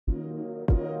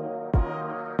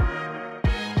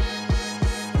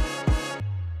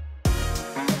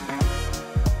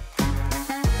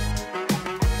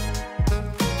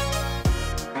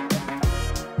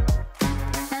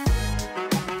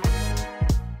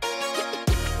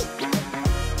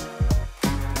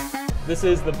This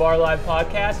is the BarLive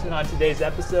Podcast, and on today's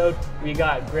episode, we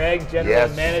got Greg, General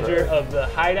Manager of the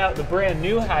Hideout, the brand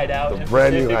new Hideout in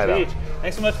Pacific Beach.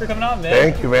 Thanks so much for coming on, man.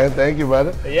 Thank you, man. Thank you,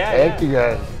 brother. Thank you,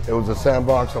 guys. It was a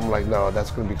sandbox. I'm like, no,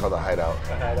 that's going to be called a Hideout.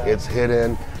 It's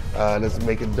hidden. Let's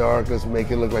make it dark. Let's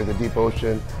make it look like the deep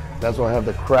ocean. That's why I have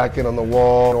the Kraken on the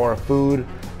wall. Our food,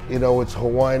 it's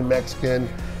Hawaiian Mexican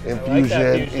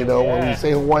infusion. When we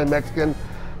say Hawaiian Mexican,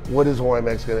 what is Hawaiian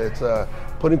Mexican? It's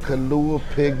putting Kahlua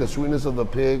pig, the sweetness of the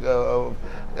pig of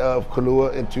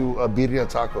Kahlua into a birria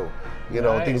taco.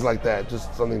 Things like that.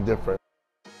 Just something different.